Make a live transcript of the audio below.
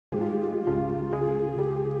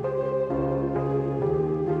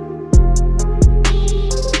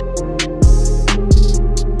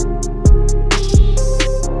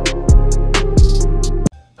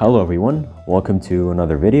Hello everyone, welcome to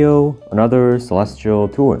another video, another celestial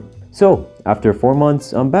tour. So, after 4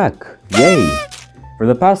 months, I'm back! Yay! For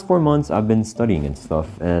the past 4 months, I've been studying and stuff,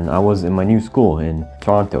 and I was in my new school in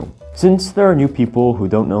Toronto. Since there are new people who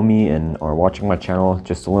don't know me and are watching my channel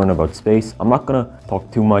just to learn about space, I'm not gonna talk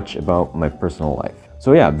too much about my personal life.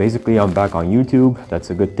 So yeah, basically I'm back on YouTube, that's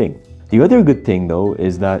a good thing. The other good thing though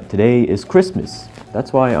is that today is Christmas.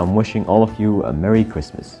 That's why I'm wishing all of you a Merry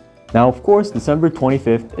Christmas. Now, of course, December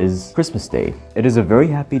 25th is Christmas Day. It is a very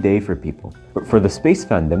happy day for people. But for the space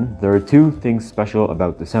fandom, there are two things special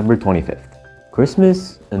about December 25th.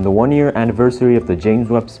 Christmas and the 1-year anniversary of the James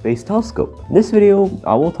Webb Space Telescope. In this video,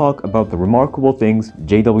 I will talk about the remarkable things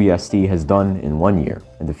JWST has done in 1 year,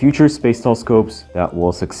 and the future space telescopes that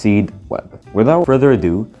will succeed Webb. Without further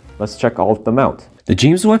ado, let's check all of them out. The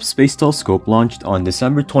James Webb Space Telescope launched on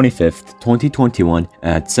December 25th, 2021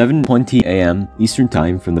 at 7:20 a.m. Eastern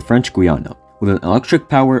Time from the French Guiana, with an electric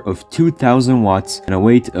power of 2,000 watts and a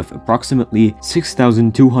weight of approximately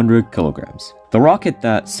 6,200 kilograms. The rocket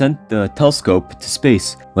that sent the telescope to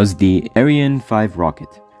space was the Ariane 5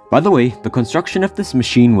 rocket. By the way, the construction of this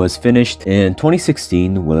machine was finished in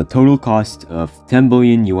 2016 with a total cost of $10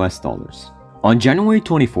 billion. On January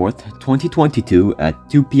 24th, 2022 at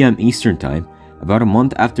 2 p.m. Eastern Time, about a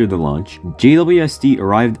month after the launch, JWST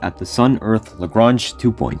arrived at the Sun-Earth Lagrange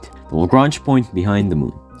 2-point, the Lagrange point behind the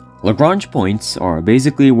moon. Lagrange points are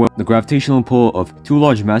basically where the gravitational pull of two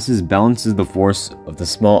large masses balances the force of the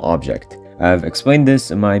small object. I've explained this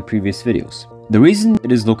in my previous videos. The reason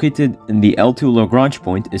it is located in the L2 Lagrange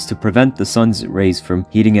point is to prevent the sun's rays from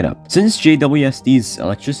heating it up. Since JWST's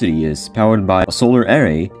electricity is powered by a solar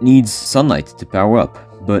array, it needs sunlight to power up.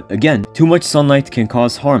 But again, too much sunlight can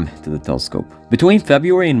cause harm to the telescope. Between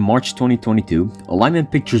February and March 2022,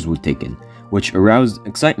 alignment pictures were taken, which aroused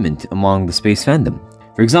excitement among the space fandom.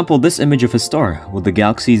 For example, this image of a star with the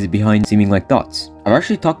galaxies behind seeming like dots. I've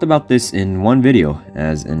actually talked about this in one video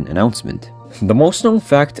as an announcement. The most known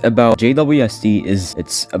fact about JWST is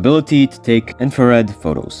its ability to take infrared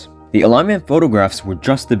photos. The alignment photographs were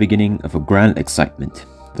just the beginning of a grand excitement.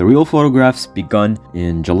 The real photographs begun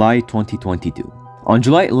in July 2022. On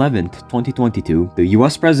July 11th, 2022, the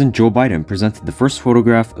US President Joe Biden presented the first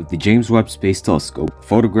photograph of the James Webb Space Telescope, a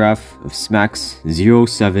photograph of SMACS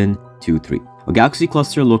 0723, a galaxy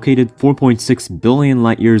cluster located 4.6 billion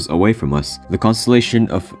light-years away from us, the constellation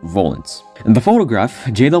of Volans. In the photograph,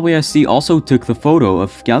 JWST also took the photo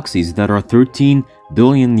of galaxies that are 13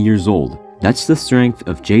 billion years old. That's the strength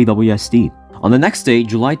of JWST. On the next day,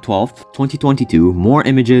 July 12th, 2022, more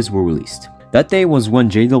images were released. That day was when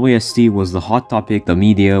JWST was the hot topic the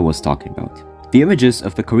media was talking about. The images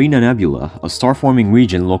of the Carina Nebula, a star-forming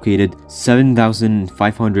region located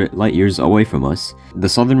 7,500 light-years away from us, the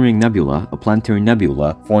Southern Ring Nebula, a planetary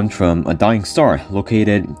nebula formed from a dying star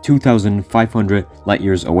located 2,500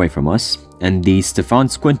 light-years away from us, and the Stefan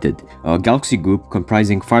Squinted, a galaxy group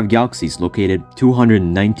comprising 5 galaxies located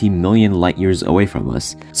 290 million light-years away from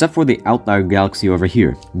us, except for the outlier galaxy over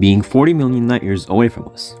here, being 40 million light-years away from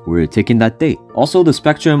us, were taken that day. Also, the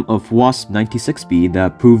spectrum of WASP-96b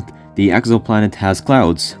that proved the exoplanet has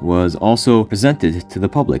clouds was also presented to the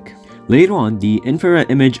public. Later on, the infrared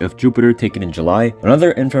image of Jupiter taken in July,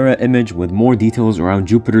 another infrared image with more details around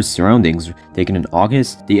Jupiter's surroundings taken in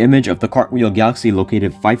August, the image of the Cartwheel Galaxy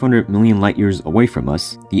located 500 million light-years away from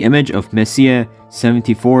us, the image of Messier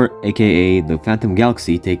 74 aka the Phantom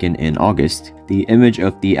Galaxy taken in August, the image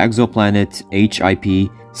of the exoplanet HIP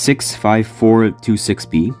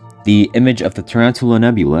 65426b, the image of the Tarantula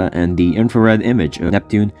Nebula and the infrared image of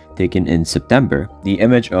Neptune taken in September, the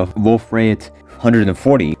image of Wolf-Rayet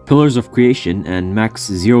 140, Pillars of Creation and MAX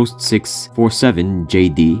 0647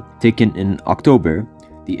 JD taken in October,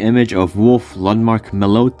 the image of Wolf-Lundmark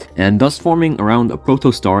Melote and dust forming around a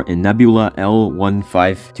protostar in Nebula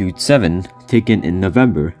L1527 taken in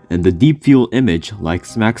November, and the deep field image like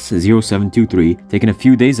SMACS 0723 taken a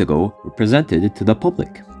few days ago were presented to the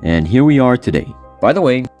public. And here we are today. By the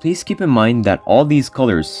way, please keep in mind that all these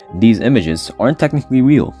colors, these images, aren't technically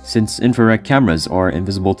real, since infrared cameras are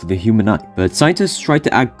invisible to the human eye, but scientists try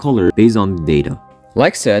to add color based on the data.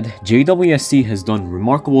 Like said, JWST has done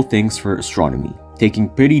remarkable things for astronomy, taking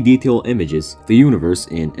pretty detailed images of the universe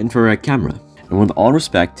in infrared camera, and with all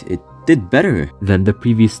respect, it did better than the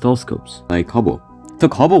previous telescopes, like Hubble. It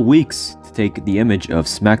took Hubble weeks to take the image of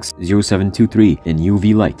SMACS 0723 in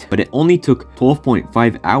UV light, but it only took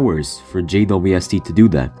 12.5 hours for JWST to do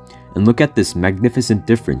that. And look at this magnificent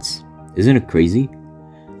difference. Isn't it crazy?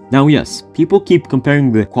 Now yes, people keep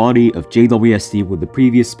comparing the quality of JWST with the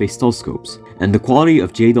previous space telescopes, and the quality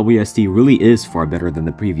of JWST really is far better than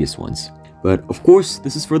the previous ones. But of course,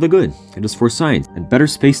 this is for the good. It is for science, and better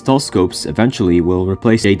space telescopes eventually will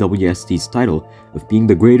replace JWST's title of being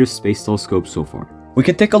the greatest space telescope so far. We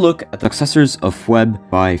can take a look at the successors of Webb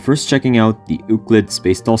by first checking out the Euclid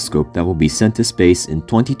Space Telescope that will be sent to space in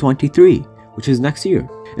 2023, which is next year.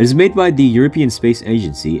 It is made by the European Space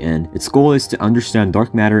Agency, and its goal is to understand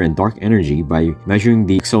dark matter and dark energy by measuring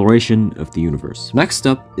the acceleration of the universe. Next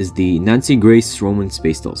up is the Nancy Grace Roman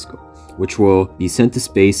Space Telescope, which will be sent to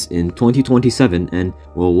space in 2027 and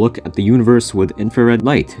will look at the universe with infrared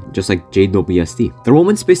light, just like JWST. The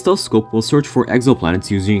Roman Space Telescope will search for exoplanets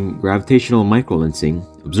using gravitational microlensing,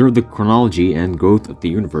 observe the chronology and growth of the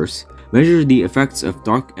universe, measure the effects of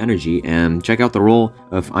dark energy, and check out the role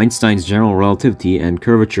of Einstein's general relativity and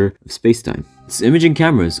curvature of spacetime. Its imaging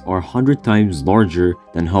cameras are 100 times larger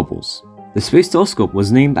than Hubble's. The Space Telescope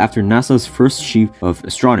was named after NASA's first chief of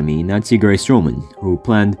astronomy, Nancy Grace Roman, who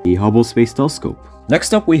planned the Hubble Space Telescope.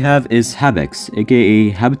 Next up we have is HABEX, aka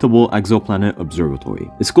Habitable Exoplanet Observatory.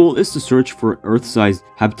 Its goal is to search for Earth-sized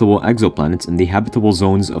habitable exoplanets in the habitable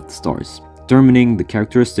zones of the stars, determining the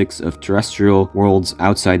characteristics of terrestrial worlds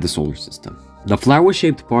outside the solar system. The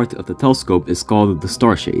flower-shaped part of the telescope is called the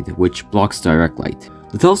starshade, which blocks direct light.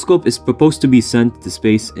 The telescope is proposed to be sent to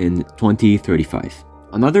space in 2035.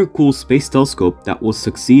 Another cool space telescope that will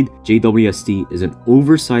succeed JWST is an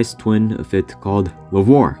oversized twin of it called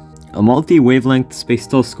LAVOIR, a multi-wavelength space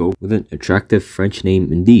telescope with an attractive French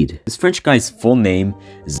name indeed. This French guy's full name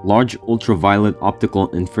is Large Ultraviolet Optical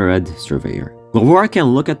Infrared Surveyor. LAVOIR can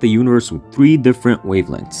look at the universe with 3 different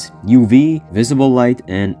wavelengths: UV, visible light,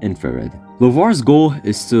 and infrared. LAVOIR's goal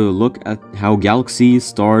is to look at how galaxies,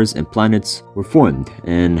 stars, and planets were formed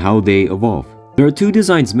and how they evolve. There are 2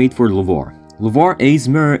 designs made for LAVOIR. LAVOIR A's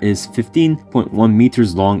mirror is 15.1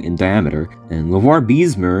 meters long in diameter, and LAVOIR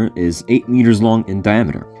B's mirror is 8 meters long in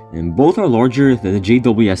diameter, and both are larger than the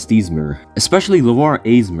JWST's mirror, especially LAVOIR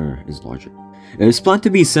A's mirror is larger. It is planned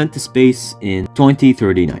to be sent to space in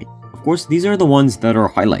 2039. Of course, these are the ones that are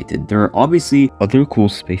highlighted. There are obviously other cool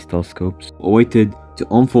space telescopes awaited to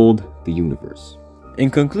unfold the universe. In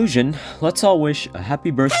conclusion, let's all wish a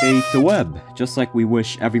happy birthday to Webb, just like we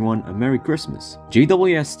wish everyone a Merry Christmas.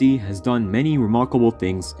 JWST has done many remarkable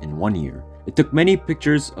things in 1 year. It took many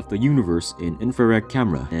pictures of the universe in infrared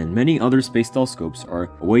camera, and many other space telescopes are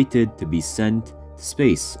awaited to be sent to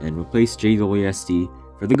space and replace JWST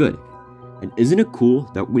for the good. And isn't it cool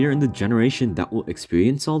that we are in the generation that will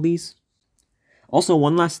experience all these? Also,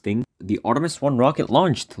 one last thing, the Artemis 1 rocket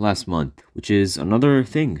launched last month, which is another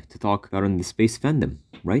thing to talk about in the space fandom,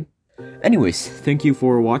 right? Anyways, thank you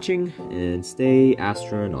for watching, and stay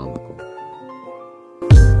astronomical.